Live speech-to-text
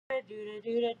Bang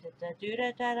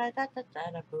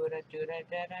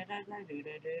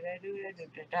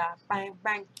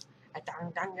bang.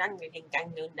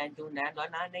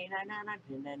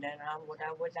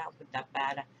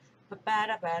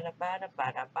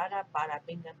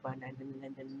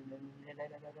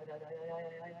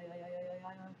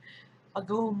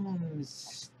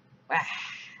 Agums.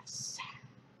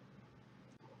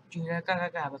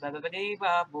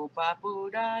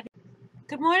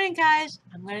 Good morning, guys.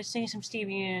 I'm gonna sing some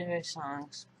Stevie Universe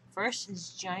songs. First is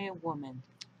Giant Woman.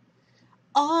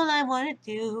 All I wanna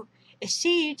do is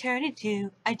see you turn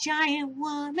into a giant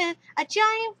woman, a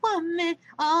giant woman.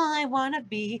 All I wanna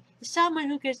be is someone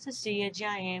who gets to see a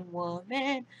giant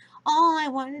woman. All I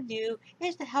wanna do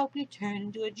is to help you turn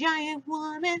into a giant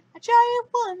woman, a giant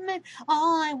woman.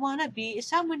 All I wanna be is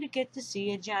someone to get to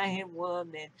see a giant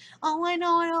woman. Oh, I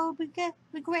know it'll be great.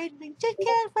 I just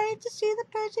can't wait to see the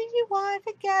person you are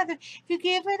together. If you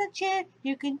give it a chance,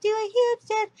 you can do a huge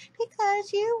dance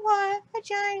because you are a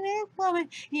giant woman.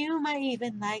 You might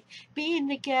even like being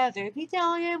together. If you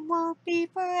don't, it won't be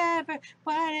forever.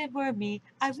 But if it were me,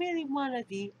 I really wanna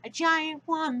be a giant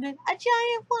woman, a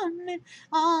giant woman.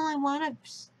 All I wanna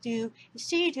do is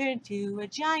see her turn into a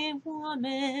giant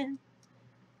woman.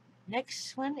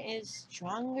 Next one is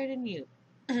Stronger Than You.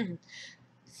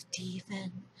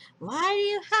 Stephen, why do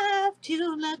you have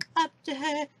to look up to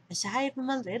her? Aside from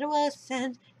a little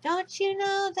sense, don't you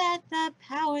know that the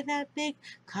power that big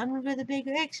comes with a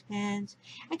bigger expanse?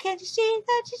 And can't you see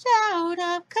that she's out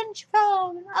of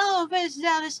control and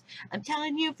overzealous? I'm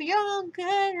telling you for your own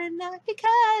good and not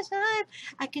because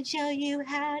I can show you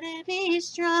how to be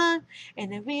strong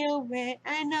in a real way.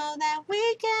 I know that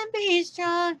we can be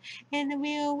strong in a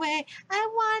real way. I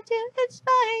want to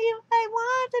inspire you. I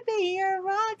want to be your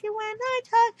rocket when I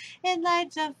talk. It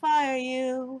lights a fire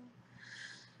you.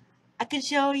 I can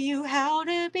show you how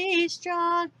to be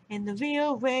strong in the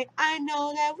real way. I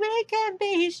know that we can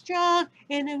be strong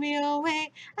in the real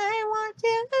way. I want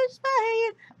to inspire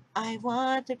you. I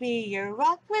want to be your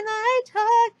rock when I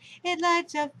talk. It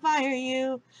lights a fire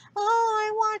you. Oh, I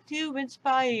want to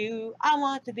inspire you. I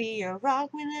want to be your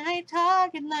rock when I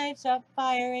talk. It lights a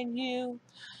fire in you.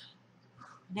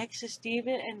 Next is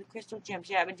Stephen and the Crystal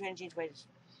Gems. Yeah, I've been trying to change ways.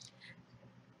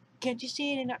 Can't you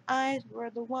see it in our eyes?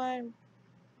 We're the 1,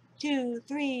 2,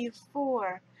 3,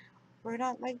 4. We're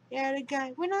not like the other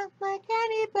guy. We're not like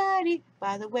anybody.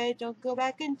 By the way, don't go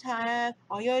back in time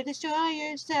or you'll destroy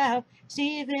yourself.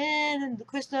 Stephen and the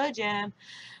Crystal Gem.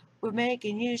 We're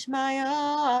making you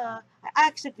smile. I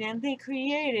accidentally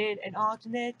created an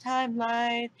alternate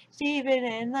timeline. Stephen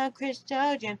and the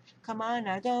Crystal Gem. Come on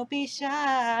now, don't be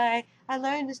shy. I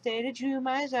learned to stay true to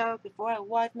myself before I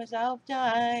watch myself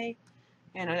die.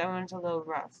 Yeah, no, that one's a little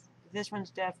rough. This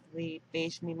one's definitely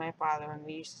based me my father when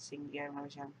we used to sing together when I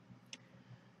was young.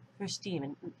 For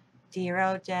Stephen. Dear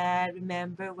old dad,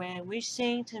 remember when we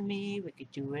sing to me? We could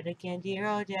do it again, dear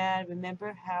old dad.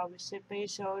 Remember how we sit by your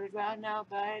shoulders right now,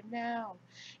 by now.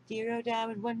 Dear old dad,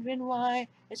 I'm wondering why,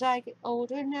 as I get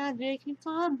older now, they can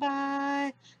come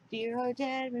by. Dear old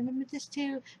dad, remember this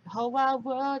too. The whole wide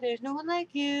world, there's no one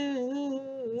like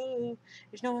you.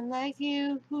 There's no one like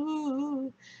you.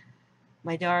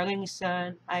 My darling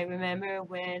son, I remember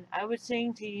when I would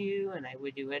sing to you, and I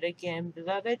would do it again.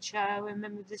 Beloved child,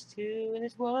 remember this too. In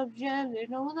this world of gems, there's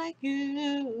no one like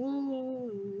you.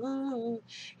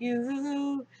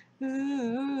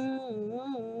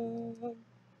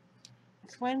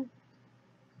 Next one,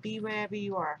 be wherever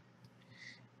you are.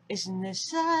 Isn't this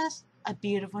just a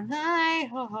beautiful night?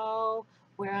 Ho ho.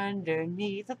 We're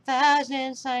underneath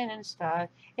 1,000 silent stars.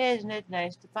 Isn't it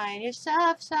nice to find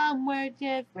yourself somewhere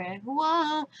different?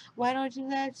 Whoa, why don't you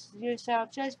let yourself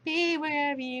just be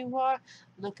wherever you are?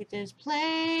 Look at this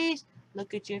place,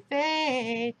 look at your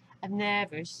face. I've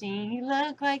never seen you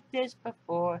look like this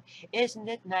before. Isn't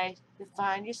it nice to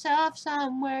find yourself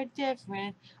somewhere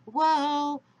different?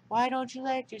 Whoa, why don't you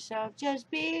let yourself just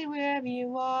be wherever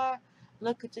you are?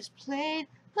 Look at this place,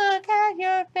 look at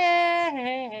your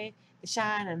face. It's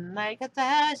shining like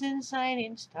 1,000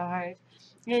 shining stars.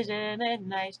 Isn't it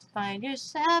nice to find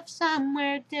yourself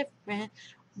somewhere different?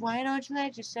 Why don't you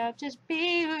let yourself just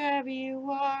be wherever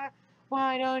you are?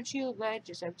 Why don't you let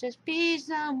yourself just be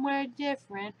somewhere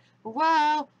different?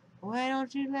 Whoa, why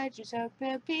don't you let yourself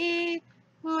be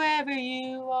whoever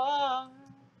you are?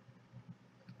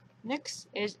 Next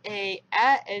is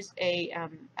Asmeth.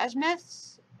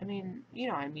 I mean, you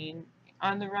know what I mean.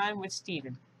 On the Run with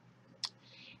Stephen.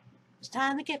 It's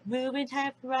time to get moving,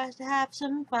 time for us to have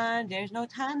some fun. There's no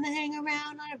time to hang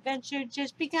around, our adventure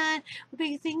just begun. We'll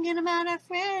be thinking about our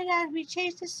friends as we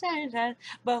chase the sunshine,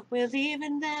 but we're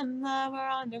leaving them, love, we're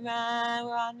on the run,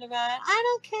 we're on the run. I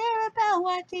don't care about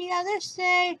what the others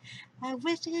say. I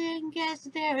wish I could guess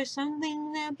that there is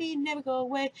something that we never go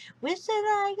away. Wish that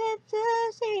I could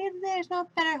to see that there's no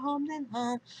better home than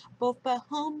home. Both the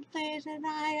home place that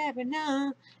I ever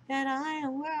known. That I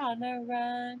am, we're on the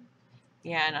run.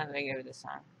 Yeah, I'm not very good with this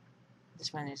song.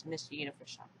 This one is Mr.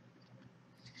 Universe song.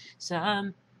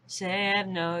 Some say I've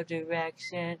no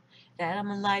direction, that I'm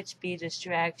a light speed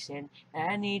distraction, that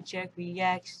I need jerk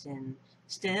reaction.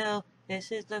 Still,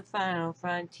 this is the final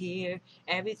frontier.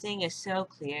 Everything is so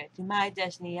clear. To my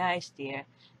destiny I steer.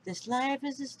 This life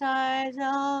is the stars,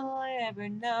 all I ever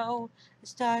know. The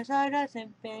stars are dust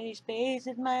and space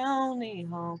is my only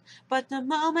home. But the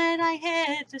moment I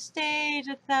hit the stage,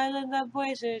 1,000 of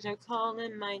voices are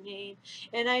calling my name.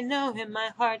 And I know in my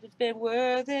heart it's been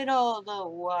worth it all the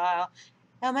while.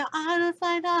 Am I on a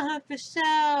flight off for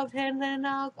self, handling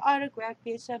an autographed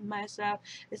piece of myself?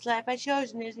 This life I've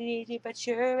chosen isn't easy, but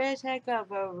sure is heck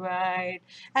of a ride.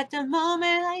 At the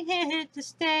moment I hit the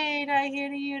stage, I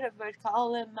hear the universe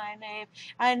calling my name.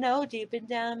 I know deep and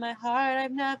down in my heart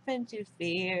I've nothing to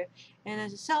fear. And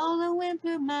as the solar wind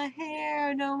through my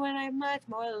hair, knowing I've much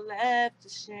more left to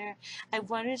share, I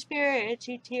wanted spirit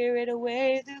to tear it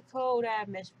away through cold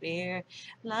atmosphere.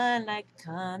 Flying like a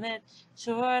comet,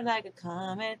 soar like a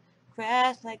comet,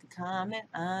 crash like a comet,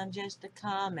 I'm just a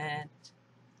comet.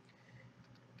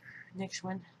 Next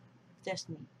one,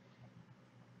 destiny.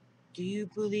 Do you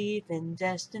believe in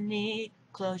destiny?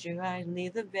 Close your eyes and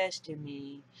leave the rest to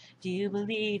me. Do you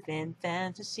believe in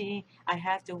fantasy? I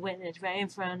have to witness right in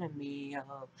front of me.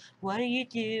 Oh, what are you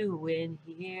doing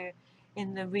here?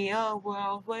 In the real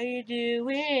world, what are you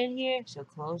doing here? So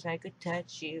close I could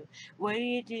touch you. What are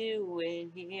you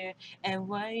doing here? And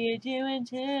what are you doing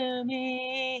to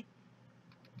me?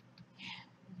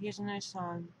 Here's another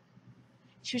song.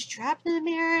 She was trapped in the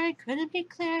mirror and couldn't be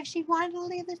clear. She wanted to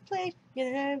leave this place,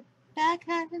 get her back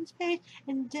out in space.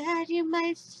 And Dad, you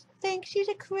might think she's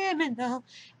a criminal,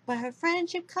 but her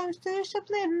friendship comes through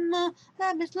subliminal.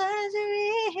 Like Miss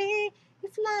Lazarus, you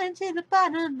flying to the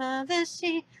bottom of the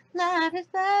sea. Love is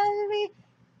Lazarus.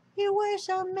 You were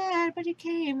so mad, but you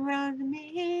came around to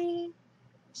me.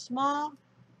 Small,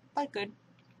 but good.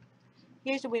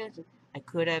 Here's the way to I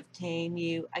could have tamed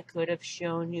you, I could have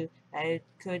shown you that I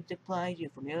could deploy you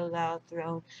from your loud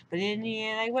throne. But in the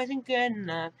end, I wasn't good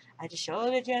enough. I just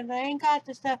showed the gem, I ain't got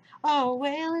the stuff. Oh,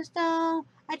 wailing stone,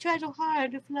 I tried so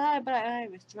hard to fly, but I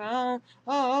was thrown.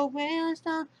 Oh, wailing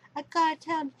stone, I got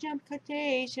time to jump, 'cause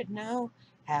they should know.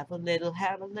 Have a little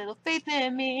faith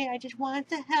in me. I just want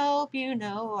to help you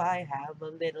know. I have a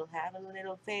little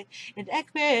faith and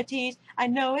expertise. I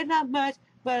know it's not much,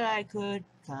 but I could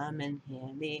come in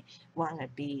handy. Wanna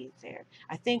be there.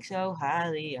 I think so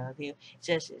highly of you. It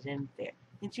just isn't fair.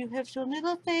 And you have so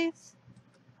little faith.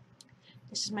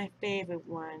 This is my favorite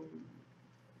one.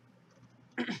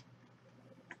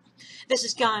 This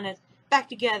is gone back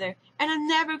together, and I'll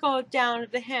never go down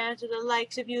at the hands of the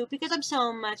likes of you, because I'm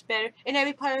so much better, and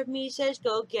every part of me says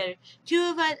go get her. Two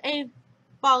of us ain't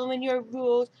following your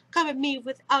rules. Come at me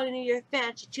without any of your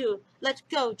fancy too. Let's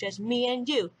go, just me and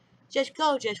you. Just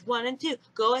go, just one and two.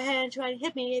 Go ahead and try to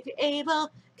hit me if you're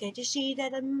able. Can't you see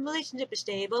that the relationship is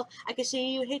stable? I can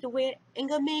see you hate the way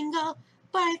it mingle,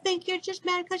 but I think you're just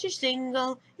mad 'cause you're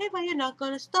single. And why you're not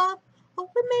gonna stop? Oh,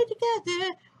 we made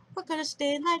together. We're gonna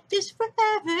stay like this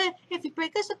forever. If you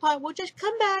break us apart, we'll just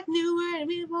come back newer. And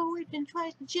we've always been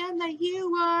twice the gem that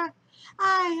you are.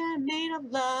 I am made of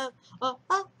love. Oh,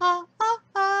 oh, oh, oh,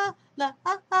 oh. La,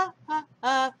 ah, ah, ah,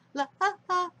 ah. La, ah,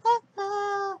 ah, ah,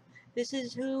 ah. This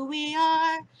is who we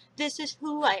are. This is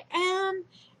who I am.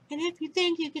 And if you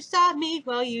think you can stop me,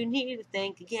 well, you need to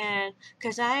think again.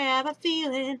 'Cause I have a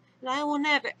feeling that I will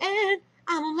never end.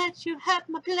 I won't let you hurt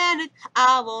my planet.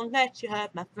 I won't let you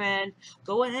hurt my friend.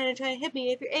 Go ahead and try and hit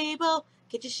me if you're able.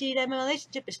 Can't you see that my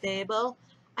relationship is stable?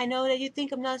 I know that you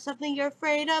think I'm not something you're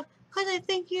afraid of, 'cause I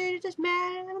think you're just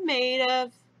mad I'm made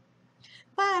of.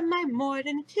 But am I more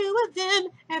than two of them?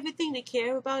 Everything they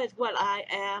care about is what I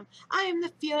am. I am the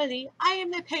fury, I am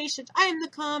the patience, I am the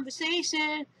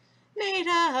conversation. Made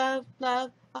of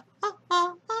love, and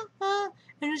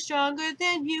I'm stronger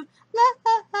than you.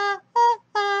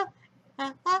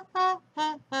 And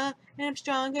I'm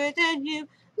stronger than you.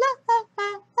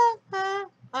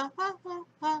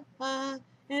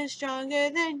 And I'm stronger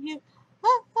than you.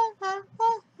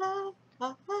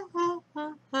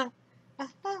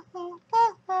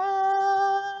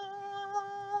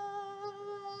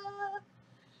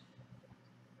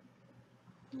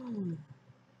 Oh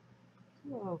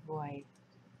boy.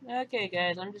 Okay,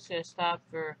 guys, I'm just gonna stop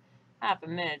for half a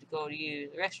minute to go to use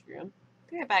the restroom.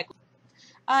 Be right back.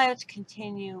 Let's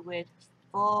continue with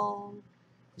full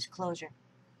disclosure.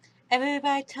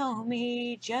 Everybody told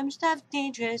me gem stuff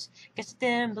dangerous. Guess I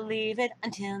didn't believe it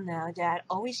until now. Dad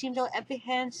always seemed so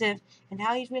apprehensive, and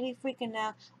how he's really freaking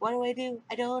out. What do I do?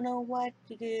 I don't know what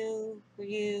to do for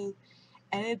you.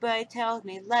 Everybody tells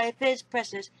me life is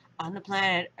precious on the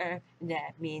planet Earth, and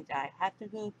that means I have to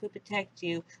move to protect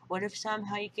you. What if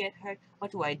somehow you get hurt?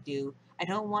 What do I do? I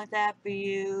don't want that for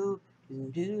you. Do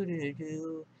do do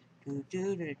do do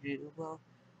do do do. Well,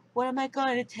 what am I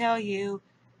going to tell you?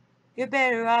 You're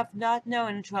better off not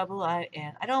knowing the trouble I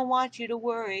am. I don't want you to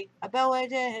worry about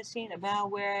what I have seen,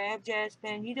 about where I have just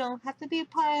been. You don't have to be a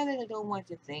part of it. I don't want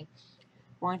you to think.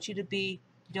 I want you to be.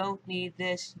 You don't need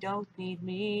this. You don't need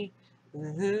me.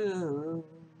 Ooh,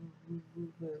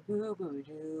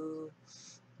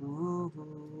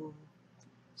 ooh.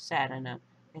 Sad, I know.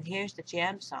 And here's the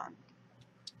jam song.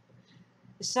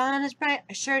 The sun is bright,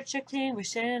 our shirts are clean, we're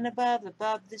sitting above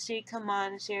the sea. Come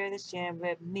on and share this jam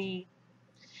with me.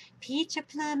 Peach or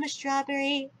plum or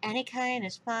strawberry, any kind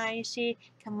is fine, you see.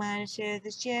 Come on and share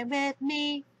this jam with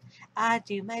me. I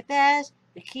do my best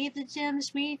to keep the jam the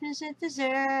sweetness it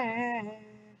deserves.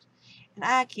 And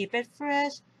I keep it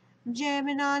fresh. I'm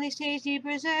jamming on these tasty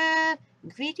preserve.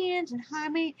 Ingredients in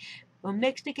harmony will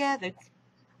mix together.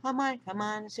 Come on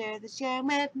and share this jam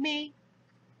with me.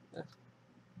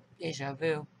 Deja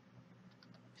vu.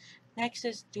 Next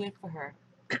is do it for her.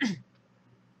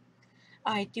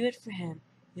 I do it for him.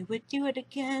 You would do it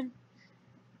again.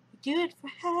 You do it for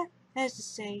her, as to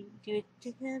say, you do it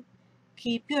to him.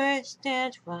 Keep your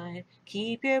stance right,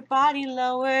 keep your body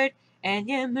lowered, and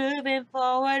you're moving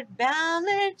forward.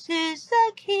 Balance is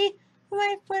the key.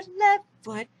 Right foot, left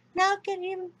foot. Now get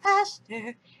even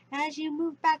faster as you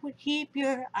move backward. Keep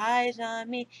your eyes on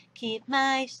me. Keep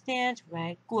my stance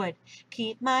right. Good.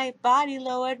 Keep my body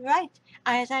lowered. Right.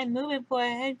 As I'm moving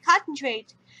forward.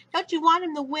 Concentrate. Don't you want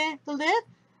him to win the lift?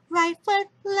 Right foot,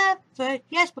 left foot.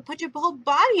 Yes, but put your whole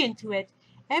body into it.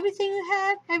 Everything you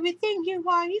have, everything you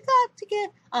are, you got to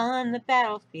get on the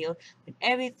battlefield when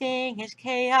everything is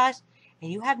chaos and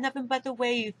you have nothing but the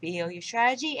way you feel, your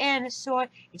strategy and a sword.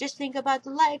 You just think about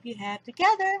the life you have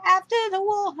together after the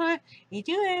war. You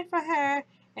do it for her,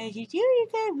 and you do, you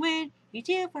can win. You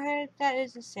do it for her, that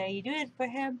is to say, you do it for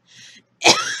him.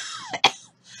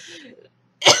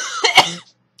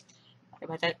 Sorry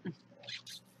about that.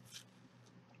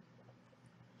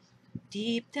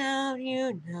 Deep down,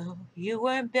 you know you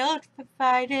weren't built for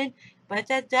fighting, but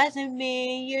that doesn't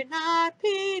mean you're not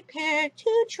prepared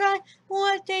to try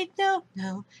what they don't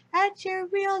know. At your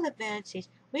real advantage,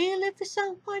 we live for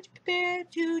someone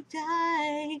prepared to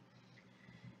die.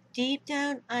 Deep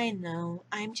down, I know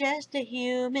I'm just a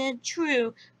human,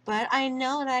 true, but I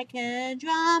know that I can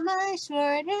draw my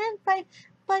sword and fight.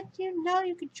 But you know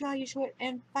you can draw your sword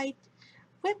and fight.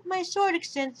 With my sword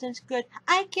extensions good,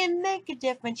 I can make a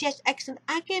difference. Yes, excellent.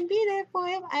 I can be there for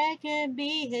him. I can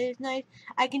be his knight.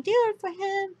 I can do it for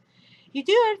him. You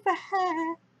do it for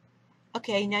her.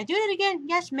 Okay, now do it again.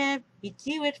 Yes, ma'am. You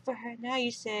do it for her. Now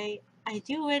you say, I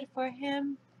do it for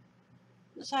him.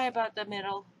 Sorry about the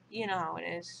middle. You know how it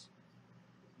is.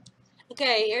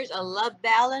 Okay, here's a love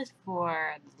ballad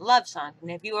for the love song.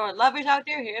 And if you are lovers out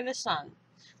there, hear the song.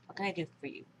 What can I do for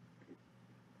you?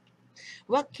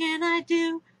 What can I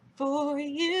do for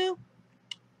you?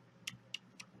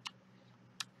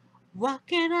 What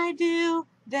can I do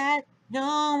that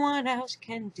no one else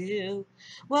can do?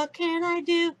 What can I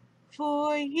do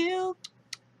for you?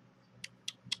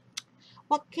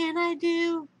 What can I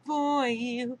do for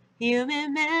you,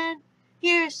 human man?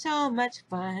 You're so much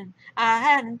fun. I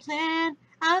hadn't planned.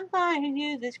 I'm finding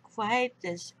you this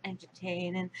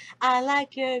entertaining. I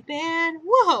like your band.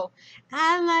 Whoa!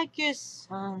 I like your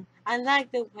song. I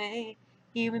like the way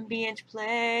human beings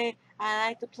play. I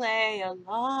like to play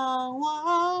along.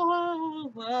 Whoa,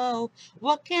 whoa, whoa.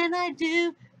 What can I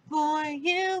do for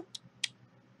you?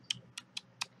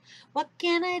 What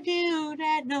can I do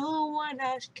that no one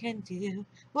else can do?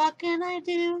 What can I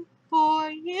do for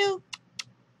you?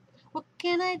 What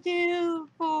can I do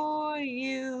for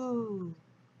you?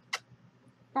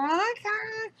 Sorry,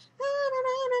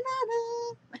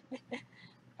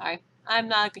 I'm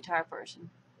not a guitar person.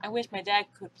 I wish my dad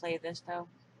could play this though.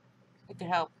 It could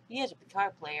help. He is a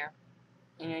guitar player,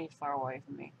 and he's far away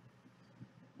from me.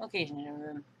 Occasionally in the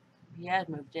room. He has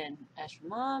moved in. As for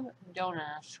mom, don't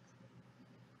ask.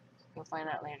 You'll find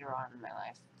out later on in my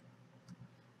life.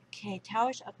 Okay,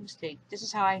 towers up mistake. This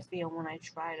is how I feel when I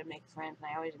try to make friends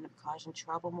and I always end up causing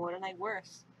trouble more than I'm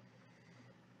worth.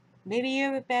 Maybe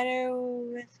you're better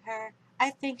with her. I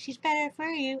think she's better for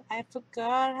you. I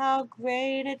forgot how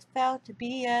great it felt to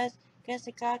be us. Guess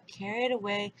I got carried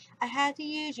away. I had to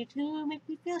use you to make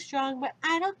me feel strong, but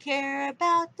I don't care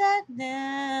about that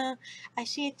now. I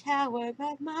see a tower,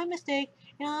 but my mistake,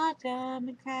 and all dumb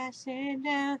and crashing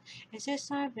down. Is there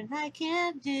something I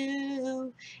can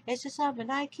do? Is there something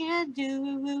I can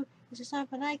do? Is there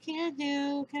something I can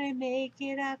do? Can I make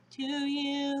it up to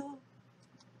you?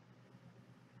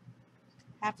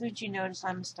 Haven't you noticed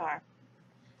I'm a star?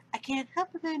 I can't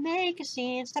help but make a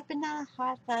scene, stepping on a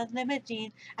hot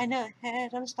limousine. I know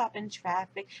ahead I'm stopping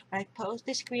traffic. When I post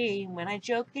they scream, when I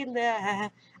joke they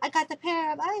laugh. I got the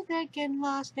pair of eyes that get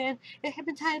lost in. They're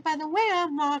hypnotized by the way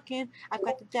I'm walking. I've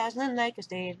got the dazzling like a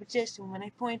stage magician. When I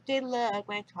point they look,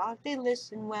 when I talk they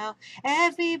listen well.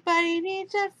 Everybody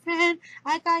needs a friend.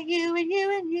 I got you and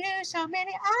you and you. So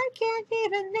many I can't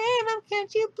even name them.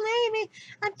 Can't you blame me?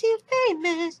 I'm too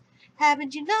famous.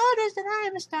 Haven't you noticed that I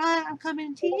am a star? I'm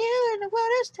coming to you and the world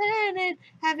is turning.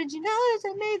 Haven't you noticed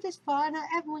I made this far? Now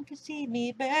everyone can see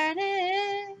me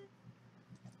burning.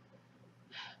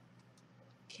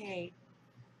 Okay,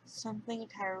 something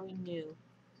entirely new.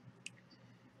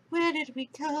 Where did we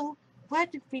go?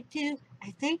 What did we do?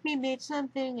 I think we made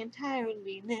something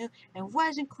entirely new. It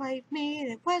wasn't quite me,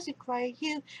 it wasn't quite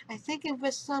you. I think it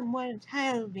was someone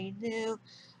entirely new.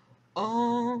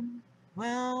 Oh,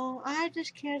 well, I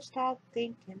just can't stop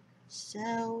thinking.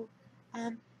 So,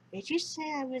 did you say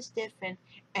I was different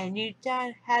and you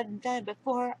hadn't done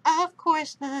before? Of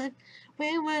course not.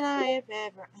 When would I have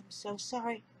ever? I'm so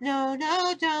sorry. No,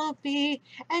 no, don't be.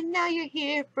 And now you're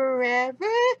here forever.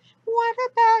 What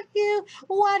about you?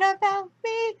 What about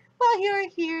me? Well, you're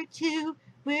here too.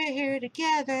 We're here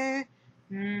together.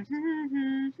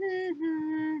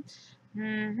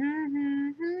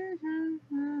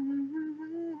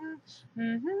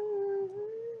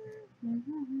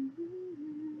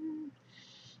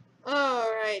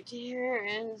 Alright, here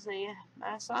is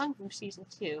a song from season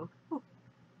 2.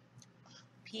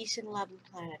 Peace and love on the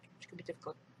planet. Which could be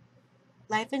difficult.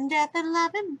 Life and death and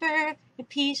love and birth, and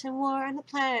peace and war on the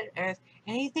planet Earth.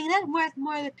 Anything that's worth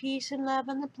more than peace and love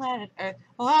on the planet Earth.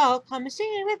 Oh, come and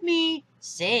sing it with me.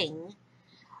 Sing.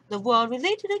 The world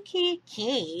related to the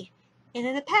key. And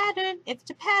in the pattern, if it's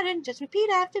a pattern, just repeat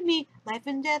after me. Life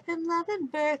and death and love and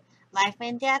birth. Life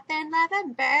and death and love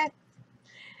and birth.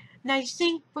 Now you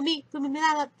sing for me,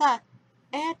 la la.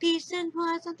 And peace and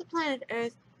wars on the planet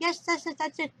Earth. Yes, that's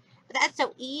it. That's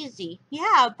so easy.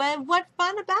 Yeah, but what's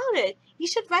fun about it? You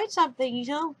should write something,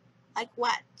 Like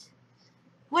what?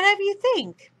 Whatever you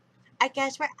think. I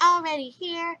guess we're already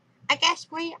here. I guess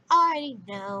we already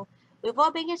know. We've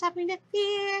all been something to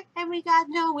fear, and we got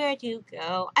nowhere to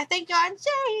go. I think you're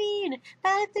insane, but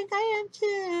I think I am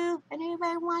too. And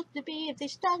everybody wants to be if they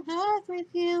stuck to earth with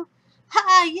you.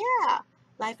 Ha, yeah!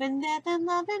 Life and death and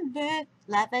love and birth.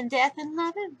 Life and death and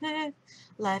love and birth.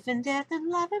 Life and death and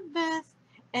love and birth.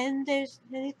 And there's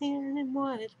anything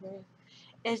more that's worth.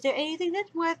 Is there anything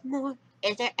that's worth more?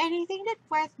 Is there anything that's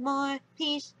worth more?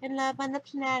 Peace and love on the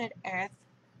planet Earth.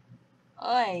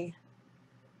 Oi.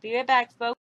 Be right back,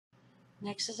 folks.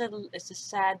 Next is a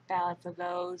sad ballad for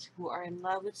those who are in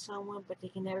love with someone but they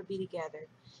can never be together.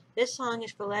 This song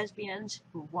is for lesbians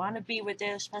who want to be with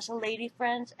their special lady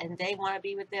friends and they want to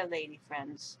be with their lady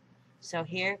friends. So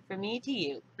here, from me to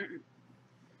you.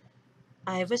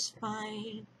 I was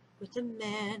fine with a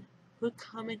man who'd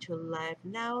come into life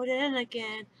now and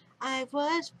again. I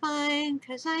was fine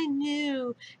 'cause I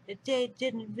knew that they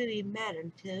didn't really matter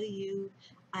until you.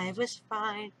 I was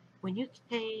fine when you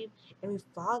came and we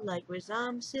fought like it was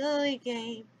some silly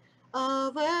game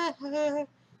over her,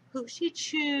 who she'd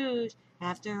choose.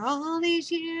 After all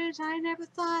these years I never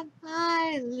thought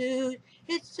I'd lose.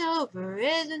 It's over,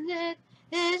 isn't it?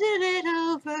 Isn't it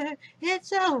over?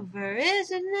 It's over,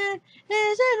 isn't it?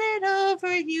 Isn't it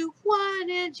over? You won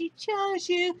and she chose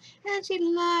you and she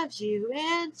loves you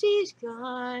and she's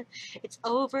gone. It's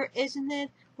over, isn't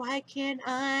it? Why can't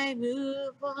I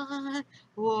move on?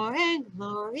 War and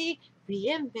glory,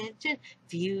 reinvention,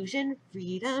 fusion,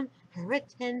 freedom, her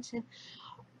attention.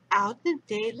 Out in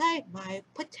daylight, my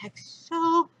protection,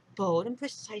 so bold and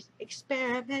precise,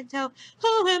 experimental.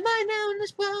 Who am I now in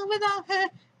this world without her?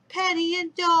 Petty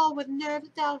and dull with nerves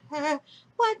without her.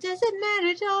 What does it matter?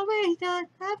 It's already done.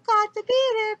 I've got to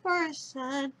be there for her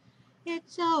son.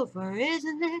 It's over,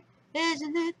 isn't it?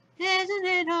 Isn't it? Isn't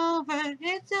it over?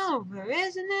 It's over,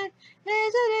 isn't it?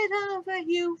 Isn't it over?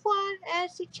 You won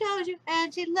and she chose you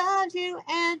and she loves you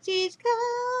and she's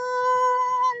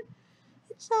gone.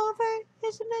 It's over,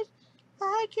 isn't it?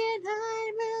 Why can't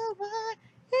I move on?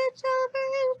 It's over,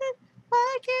 isn't it?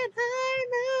 Why can't I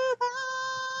move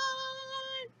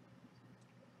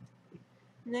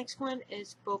Next one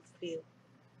is both of you.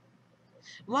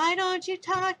 Why don't you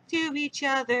talk to each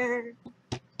other?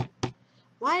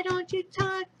 Why don't you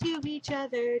talk to each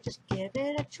other? Just give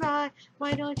it a try.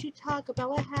 Why don't you talk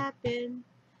about what happened?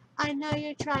 I know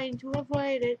you're trying to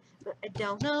avoid it, but I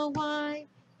don't know why.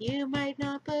 You might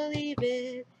not believe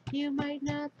it. You might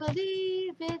not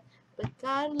believe it, but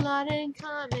got a lot in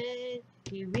common.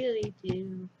 You really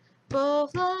do.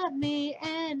 Both love me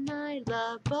and I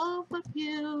love both of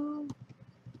you.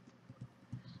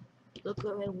 Look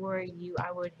what I worry you.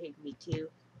 I would hate me too.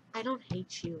 I don't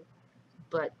hate you,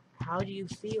 but how do you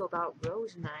feel about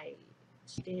Rose and I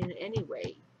staying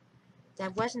anyway?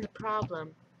 That wasn't the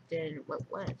problem. Then what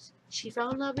was? She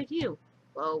fell in love with you.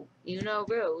 Well, you know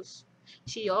Rose.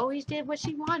 She always did what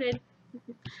she wanted.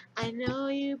 I know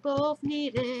you both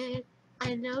need it.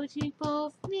 I know you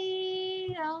both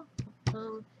need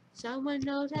someone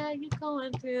knows how you're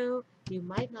going through. You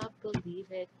might not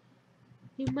believe it.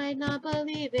 You might not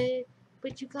believe it.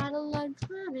 But you got a lot in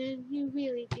common. You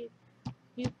really do.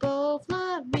 You both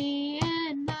love me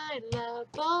and I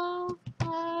love both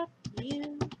of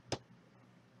you.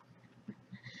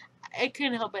 I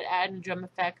couldn't help but add a drum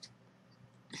effect.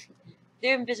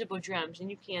 They're invisible drums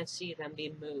and you can't see them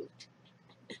being moved.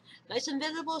 Nice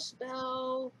invisible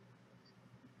spell.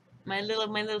 My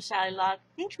little Sally Log.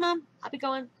 Thanks, Mom. I'll be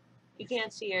going. You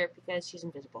can't see her because she's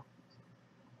invisible.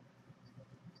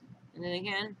 And then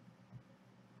again.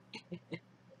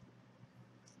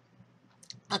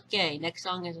 Okay, next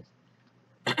song is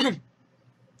I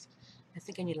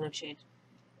think I need a little change.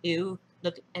 You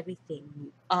look at everything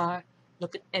you are,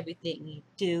 look at everything you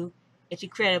do. It's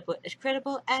incredible, as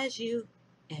credible as you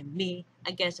and me.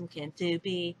 I guess I'm meant to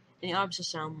be in the arms of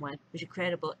someone who's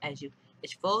incredible as you.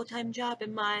 It's full-time job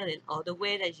in mine and all the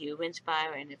way that you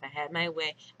inspire. And if I had my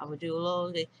way, I would do all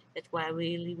of it. That's why I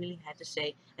really had to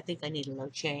say, I think I need a little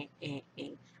change. I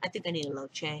think I need a little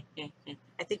change. I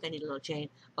think I need a little change.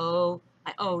 Oh,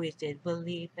 I always did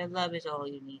believe that love is all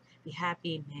you need. Be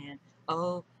happy, man.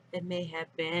 Oh, it may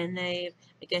have been naive.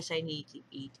 I guess I need to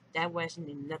eat. That wasn't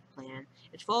in the plan.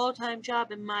 It's full-time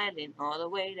job in my lane, all the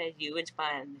way that you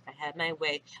inspire. And if I had my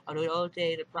way, I'll do it all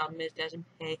day. The problem is, it doesn't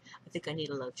pay. I think I need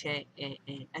a little change. I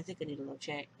think I need a little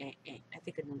change. I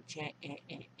think I need a little change.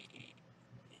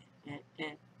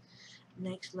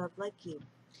 Next, love like you.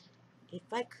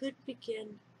 If I could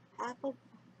begin half of.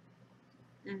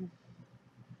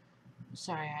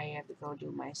 Sorry, I have to go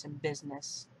do some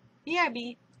business.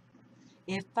 BRB.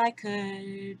 If I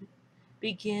could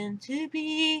begin to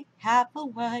be half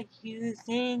of what you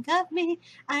think of me,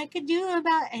 I could do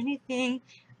about anything.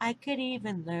 I could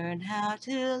even learn how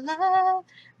to love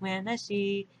when I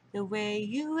see the way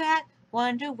you act.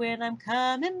 Wonder when I'm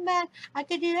coming back. I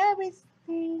could do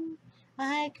everything.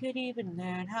 I could even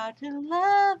learn how to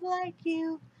love like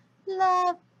you,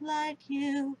 love like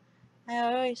you. I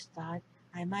always thought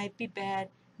I might be bad.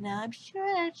 Now I'm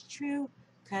sure that's true.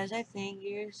 'Cause I think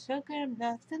you're so good, I'm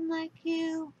nothing like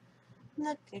you.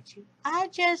 Look at you, I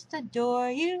just adore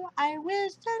you. I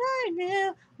wish that I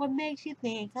knew what makes you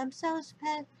think I'm so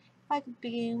special. If I could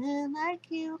be like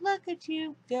you, look at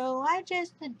you go. I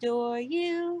just adore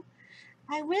you.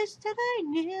 I wish that I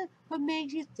knew what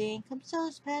makes you think I'm so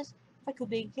special. If I could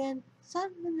begin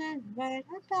something that's right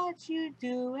about you,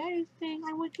 do anything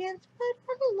I would get but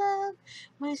for the love.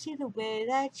 When I see the way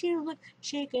that you look,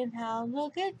 shaking how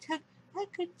look it took. I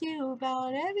could do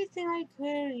about everything I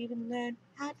could, even learn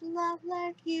how to love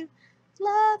like you,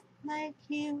 love me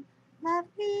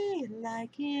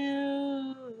like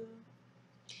you.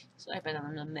 Sorry if I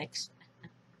don't know the mix.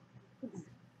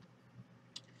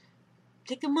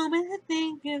 Take a moment to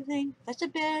think of things that's a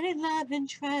buried love and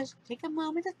trust. Take a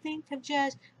moment to think of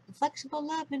just the flexible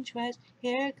love and trust.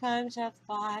 Here comes a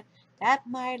thought that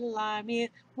might alarm you.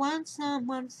 Once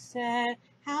someone said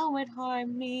how it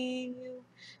harmed me.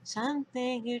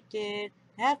 Something you did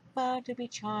that felt to be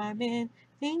charming.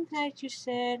 Things that you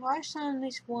said are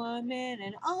suddenly swarming,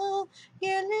 and oh,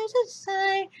 you're losing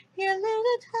sight, you're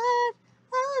losing touch.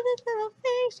 All the little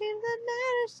things seem to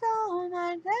matter so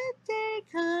much that they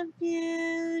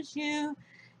confuse you.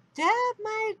 That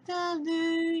might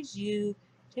lose you.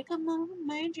 Take a moment to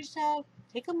mind yourself.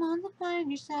 Take a moment to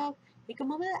find yourself. Take a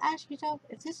moment to ask yourself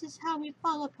if this is how we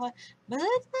fall apart. But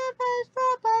it's not bad, it's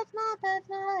not bad, it's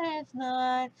not bad, it's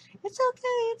not. It's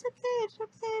okay, it's okay, it's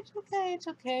okay, it's okay, it's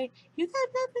okay. You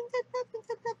got nothing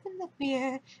to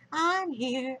fear. I'm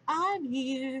here, I'm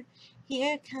here.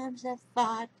 Here comes a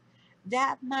thought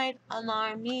that might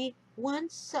alarm me.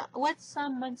 Once, what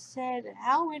someone said,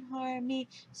 how it harmed me,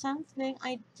 something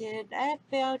I did that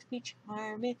failed to be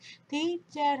charming. The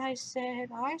dead, I said,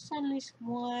 are suddenly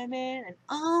swarming, and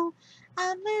oh,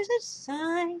 I'm losing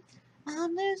sight,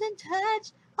 I'm losing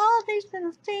touch. All these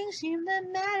little things seem to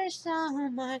matter so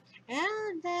much,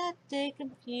 and that they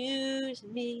confuse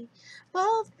me,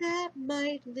 both that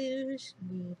might lose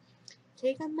me.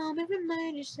 Take a moment,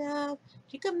 remind yourself.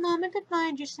 Take a moment to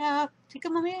find yourself. Take a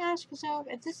moment to ask yourself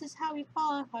if this is how we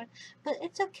fall apart. But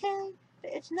it's okay.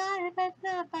 But it's not, but it's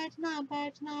not, but it's not, but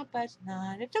it's not, but it's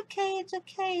not. It's okay, it's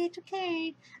okay, it's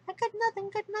okay. I got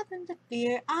nothing to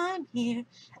fear. I'm here,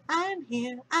 I'm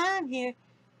here, I'm here.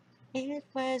 It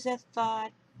was a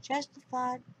thought, just a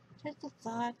thought, just a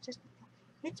thought, just a thought.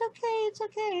 It's okay, it's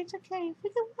okay, it's okay. We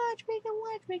can watch, we can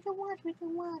watch, we can watch, we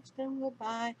can watch them go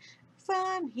by.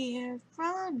 From here,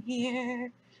 from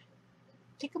here.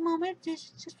 Take a moment,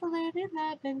 just to let it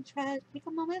love and trust. Take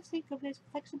a moment, think of this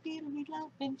flexibility,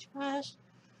 love and trust.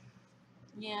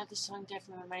 Yeah, this song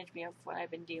definitely reminds me of what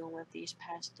I've been dealing with these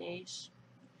past days.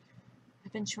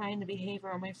 I've been trying to behave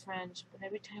around my friends, but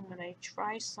every time when I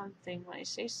try something, when I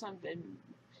say something,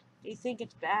 they think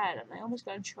it's bad, and I almost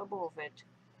got in trouble with it.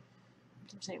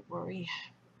 Sometimes I worry,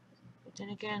 but then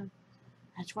again,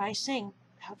 that's why I sing.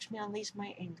 It helps me unleash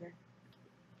my anger.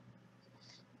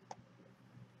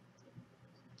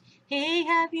 Hey,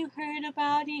 have you heard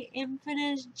about the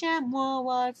infamous gem war?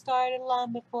 Well, it started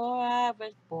long before I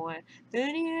was born.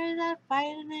 30 years of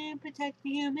fighting and protect the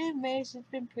human race. It's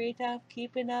been pretty tough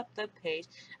keeping up the pace.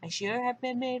 I sure have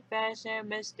been made faster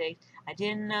mistakes. I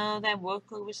didn't know that world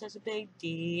code was such a big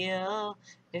deal.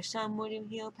 There's some wooden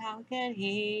heal power can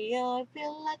heal. I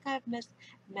feel like I've missed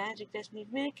magic destiny's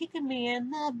really kicking me in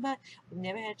the butt. We've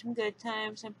never had some good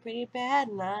times, some pretty bad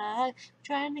luck.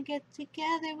 Trying to get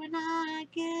together, we're not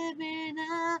giving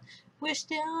up. We're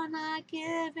still not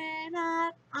giving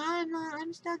up.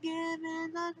 I'm still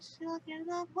giving up. Still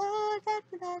giving up. Whoa, da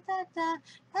da da da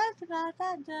da da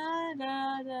da da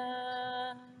da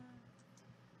da.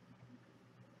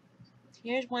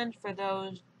 Here's one for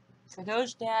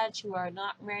those dads who are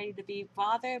not ready to be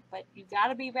father, but you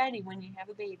gotta be ready when you have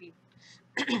a baby.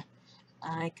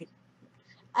 I could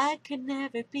I could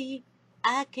never be,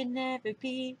 I could never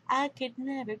be, I could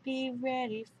never be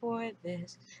ready for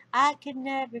this. I could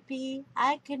never be,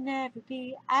 I could never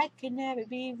be, I could never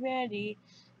be ready.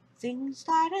 Things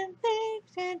start and things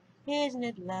end, isn't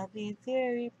it lovely in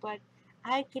theory? But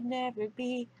I could never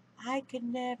be, I could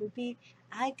never be,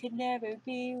 I could never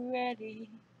be ready.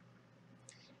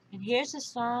 And here's a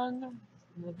song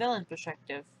from the villain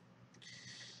perspective.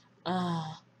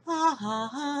 Ah, ah,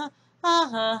 ah, ah,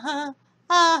 ah,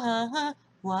 ah,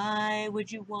 why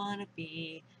would you want to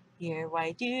be here?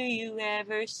 Why do you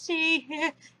ever see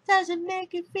here? Doesn't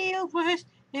make it feel worse.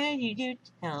 And you do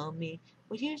tell me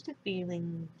what used to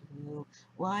feeling blue.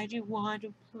 Why'd you want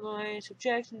to employ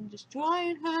subjection,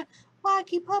 destroying her? Why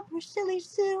keep up her silly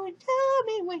Sue and tell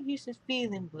me what used to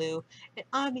feeling blue? An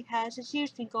army has its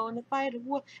use in going to fight a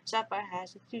war. Sapphire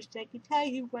has its use, I can tell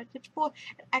you what it's for.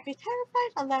 Actors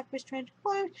terrified, a life was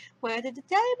transformed. Where did the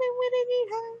diamond when they need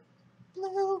her?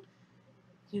 Blue.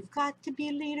 You've got to be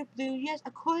a leader, Blue. Yes,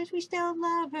 of course we still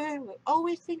love her. We're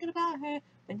always thinking about her.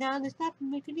 But now there's nothing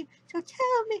we can do. So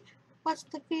tell me, what's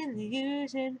the feeling you're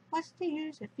using? What's the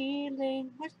use of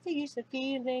feeling? What's the use of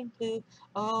feeling blue?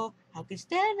 Oh, how can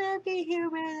stand and be here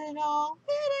with it all?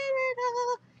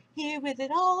 Here with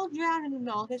it all, drowning in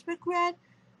all this regret.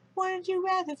 Wouldn't you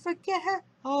rather forget her?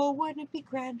 Oh, wouldn't it be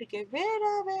grand to get rid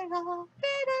of it all?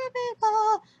 Rid of it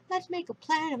all. Let's make a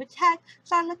plan of attack.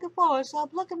 Start looking forward,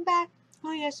 stop looking back.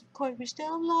 Oh yes, of course we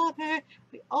still love her.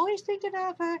 We always thinking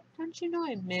of her. Don't you know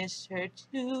I miss her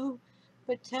too?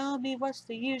 But tell me, what's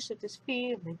the use of this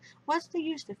feeling? What's the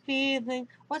use of feeling?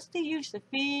 What's the use of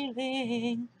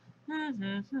feeling?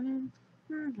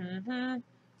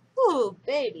 Ooh,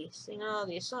 baby, singing all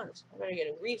these songs. I better get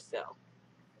a refill.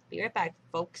 Be right back,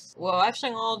 folks. Well, I've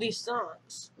sung all these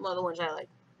songs, well, the ones I like,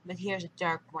 but here's a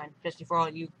dark one, especially for all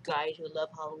you guys who love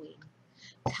Halloween.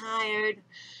 Tired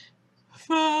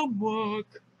from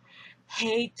work,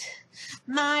 hate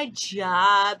my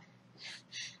job.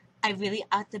 I really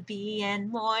ought to be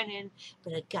in morning,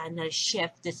 but I got another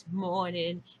shift this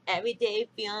morning. Every day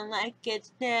feeling like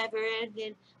it's never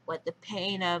ending. What the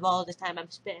pain of all this time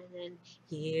I'm spending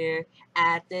here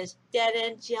at this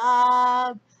dead-end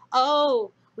job.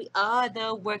 Oh, we are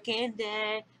the working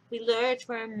dead. We lurch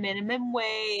for minimum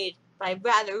wage, but I'd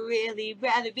rather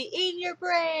be in your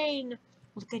brain.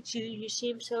 Look at you, you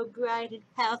seem so bright and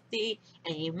healthy,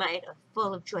 and you might are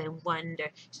full of joy and wonder.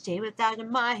 Stay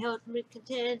 1,000 miles from the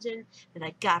contention that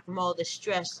I got from all the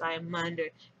stress I am under.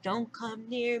 Don't come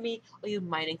near me, or you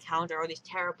might encounter all these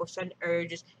terrible sudden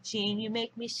urges. Seeing you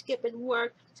make me skip and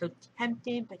work, so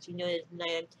tempting, but you know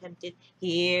tonight I'm tempted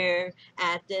here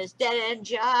at this dead-end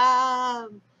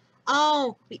job.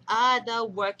 Oh, we are the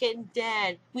working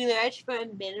dead. We lurch for a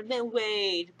minimum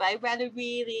wage, but I'd rather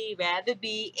be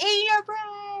in your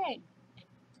brain.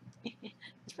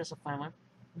 This was a fun one.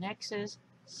 Next is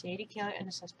Sadie Killer and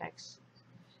the Suspects.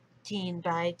 Teen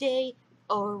by day,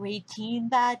 or 18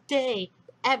 by day,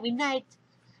 every night.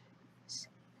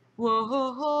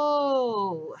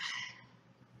 Whoa.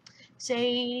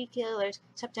 Sadie Killers,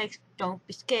 Subtext, don't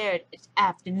be scared, it's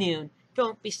afternoon.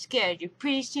 Don't be scared, you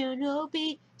pretty soon will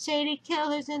be Sadie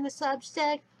Killers in the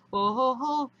Substack.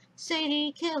 Oh,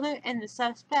 Sadie Killer and the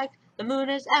Suspect. The moon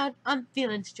is out, I'm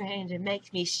feeling strange. It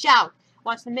makes me shout,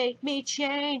 wants to make me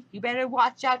change. You better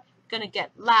watch out, gonna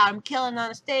get loud. I'm killing on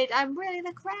the stage, I'm really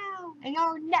the crown, and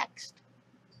you're next.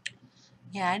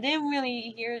 Yeah, I didn't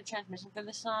really hear the transmission for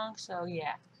the song, so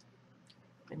yeah.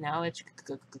 But now it's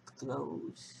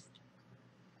closed.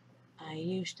 I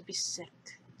used to be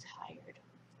sick, tired.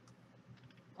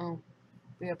 Oh,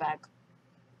 we're back.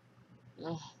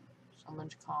 Ugh,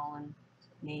 someone's calling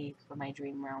me from my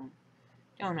dream realm.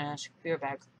 Don't ask, we're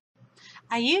back.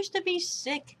 I used to be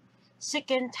sick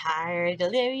and tired,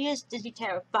 delirious, dizzy,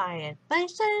 terrifying. But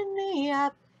suddenly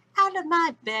up, out of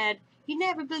my bed. You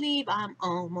never believe I'm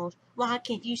almost. Why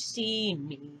can't you see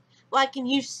me? Why can't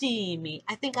you see me?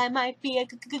 I think I might be a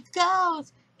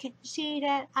ghost. Can't you see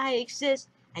that I exist?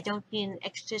 I don't need an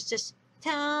exorcist.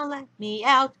 Let me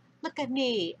out. Look at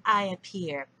me, I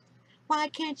appear. Why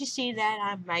can't you see that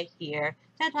I'm right here?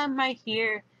 That I'm right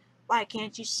here. Why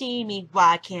can't you see me?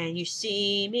 Why can't you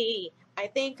see me? I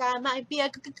think I might be a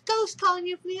ghost calling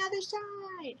you from the other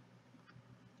side.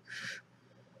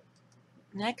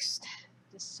 Next,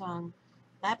 this song,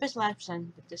 Lapis Lazuli,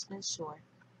 The Distant Shore.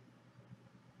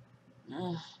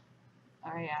 Ugh.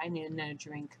 Alright, I need another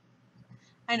drink.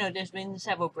 I know there's been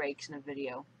several breaks in the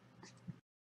video.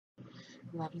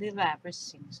 Lovely Lapis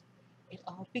sings. It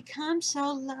all becomes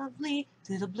so lovely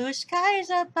through the blue skies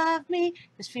above me.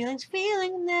 This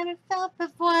feeling never felt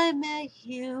before I met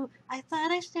you. I thought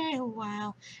I'd stay a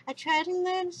while. I tried to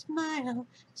learn to smile.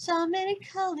 So many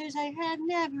colors I had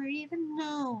never even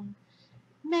known.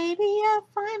 Maybe I'll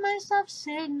find myself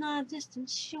sitting on a distant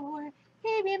shore.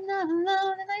 Maybe I'm not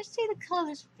alone and I see the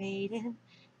colors fading.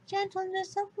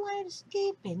 Gentleness of light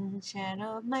escaping, the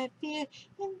shadow of my fear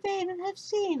invading. Have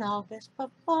seen all this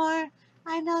before.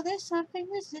 I know there's something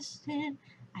resistant.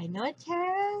 I know a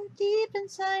terror deep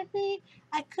inside me.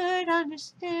 I could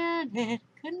understand it.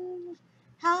 Couldn't.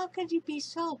 How could you be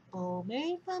so bold?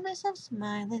 Maybe find myself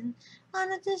smiling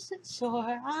on a distant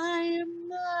shore. I am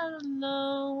not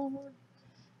alone.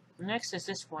 Next is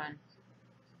this one.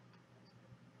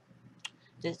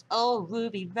 This old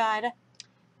Ruby Rider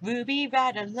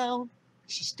alone.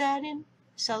 She's studying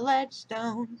solid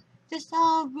stone. This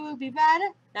old Ruby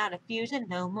Rider, not a fusion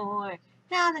no more.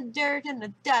 Now the dirt and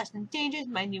the dust and danger's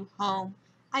my new home.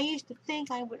 I used to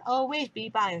think I would always be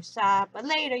by your side, but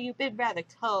later you've been rather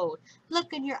cold.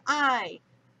 Look in your eye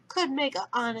could make an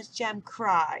honest gem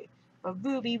cry. But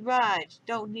Ruby rides,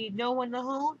 don't need no one to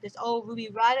hold. This old Ruby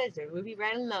Rider is a Ruby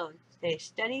Rider alone. Stay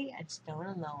steady and stone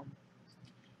alone.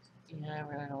 Yeah, I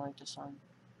really don't like this song.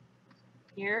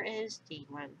 Here is the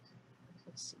one.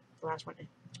 Let's see, the last one.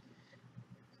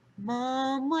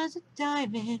 Mom was a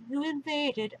diamond who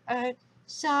invaded Earth,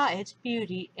 saw its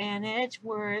beauty and its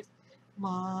worth.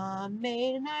 Mom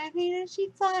made an ivy and she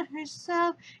thought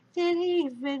herself didn't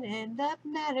even end up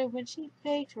matter when she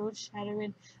baked road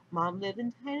shattering. Mom lived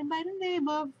in Titan by the name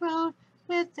of Rose.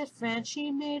 With the friend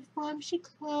she made for me, she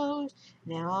closed.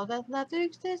 Now all that left to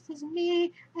exist is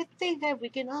me. I think that we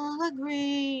can all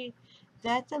agree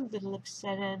that's a little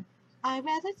upsetting. I'd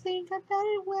rather think about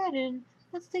a wedding.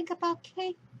 Let's think about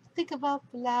cake. Think about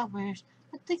flowers.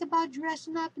 Let's think about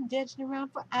dressing up and dancing around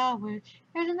for hours.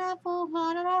 There's an awful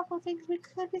lot of awful things we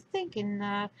could be thinking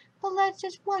of. But let's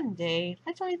just one day,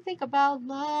 let's only think about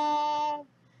love.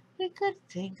 We could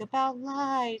think about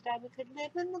lives that we could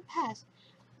live in the past.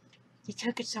 You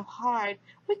took it so hard.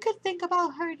 We could think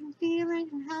about hurt and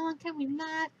feelings and how long can we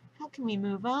not? How can we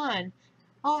move on?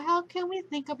 Oh, how can we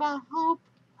think about hope?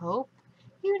 Hope?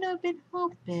 You know, been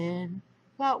hoping.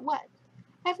 About what?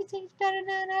 Everything's better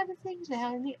now, everything's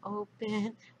out in the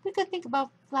open. We could think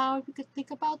about flowers, we could think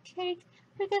about cake,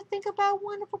 we could think about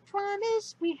wonderful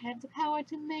promise. We have the power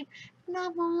to make an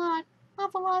awful lot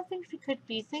of things we could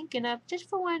be thinking of just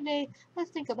for one day.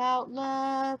 Let's think about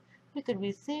love. We could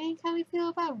rethink how we feel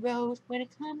about Rose when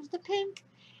it comes to pink,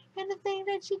 and the thing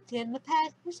that she did in the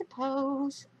past, I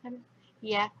suppose.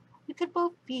 Yeah, we could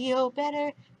both feel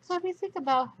better, so we think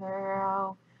about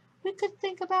her. We could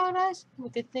think about us, we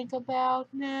could think about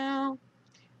now.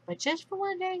 But just for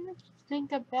one day, let's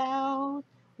think about.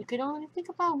 We could only think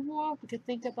about war, we could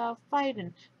think about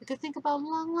fighting, we could think about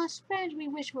long lost friends we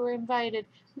wish were invited,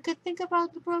 we could think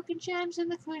about the broken gems in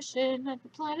the cushion at the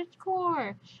planet's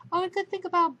core, or we could think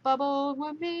about bubbles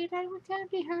were made and we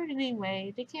can't be hurt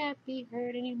anyway, they can't be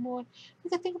hurt anymore. We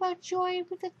could think about joy,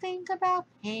 we could think about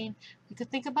pain, we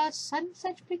could think about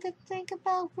sunsets, we could think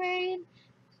about rain.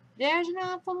 There's an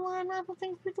awful lot of awful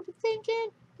things we could be thinking,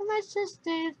 but let's just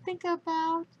think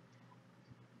about.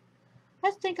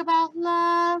 Let's think about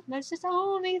love. Let's just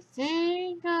only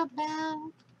think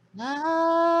about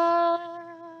love.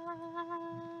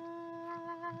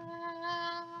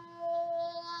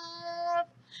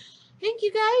 Thank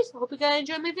you guys. I hope you guys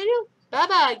enjoyed my video. Bye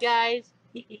bye,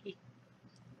 guys.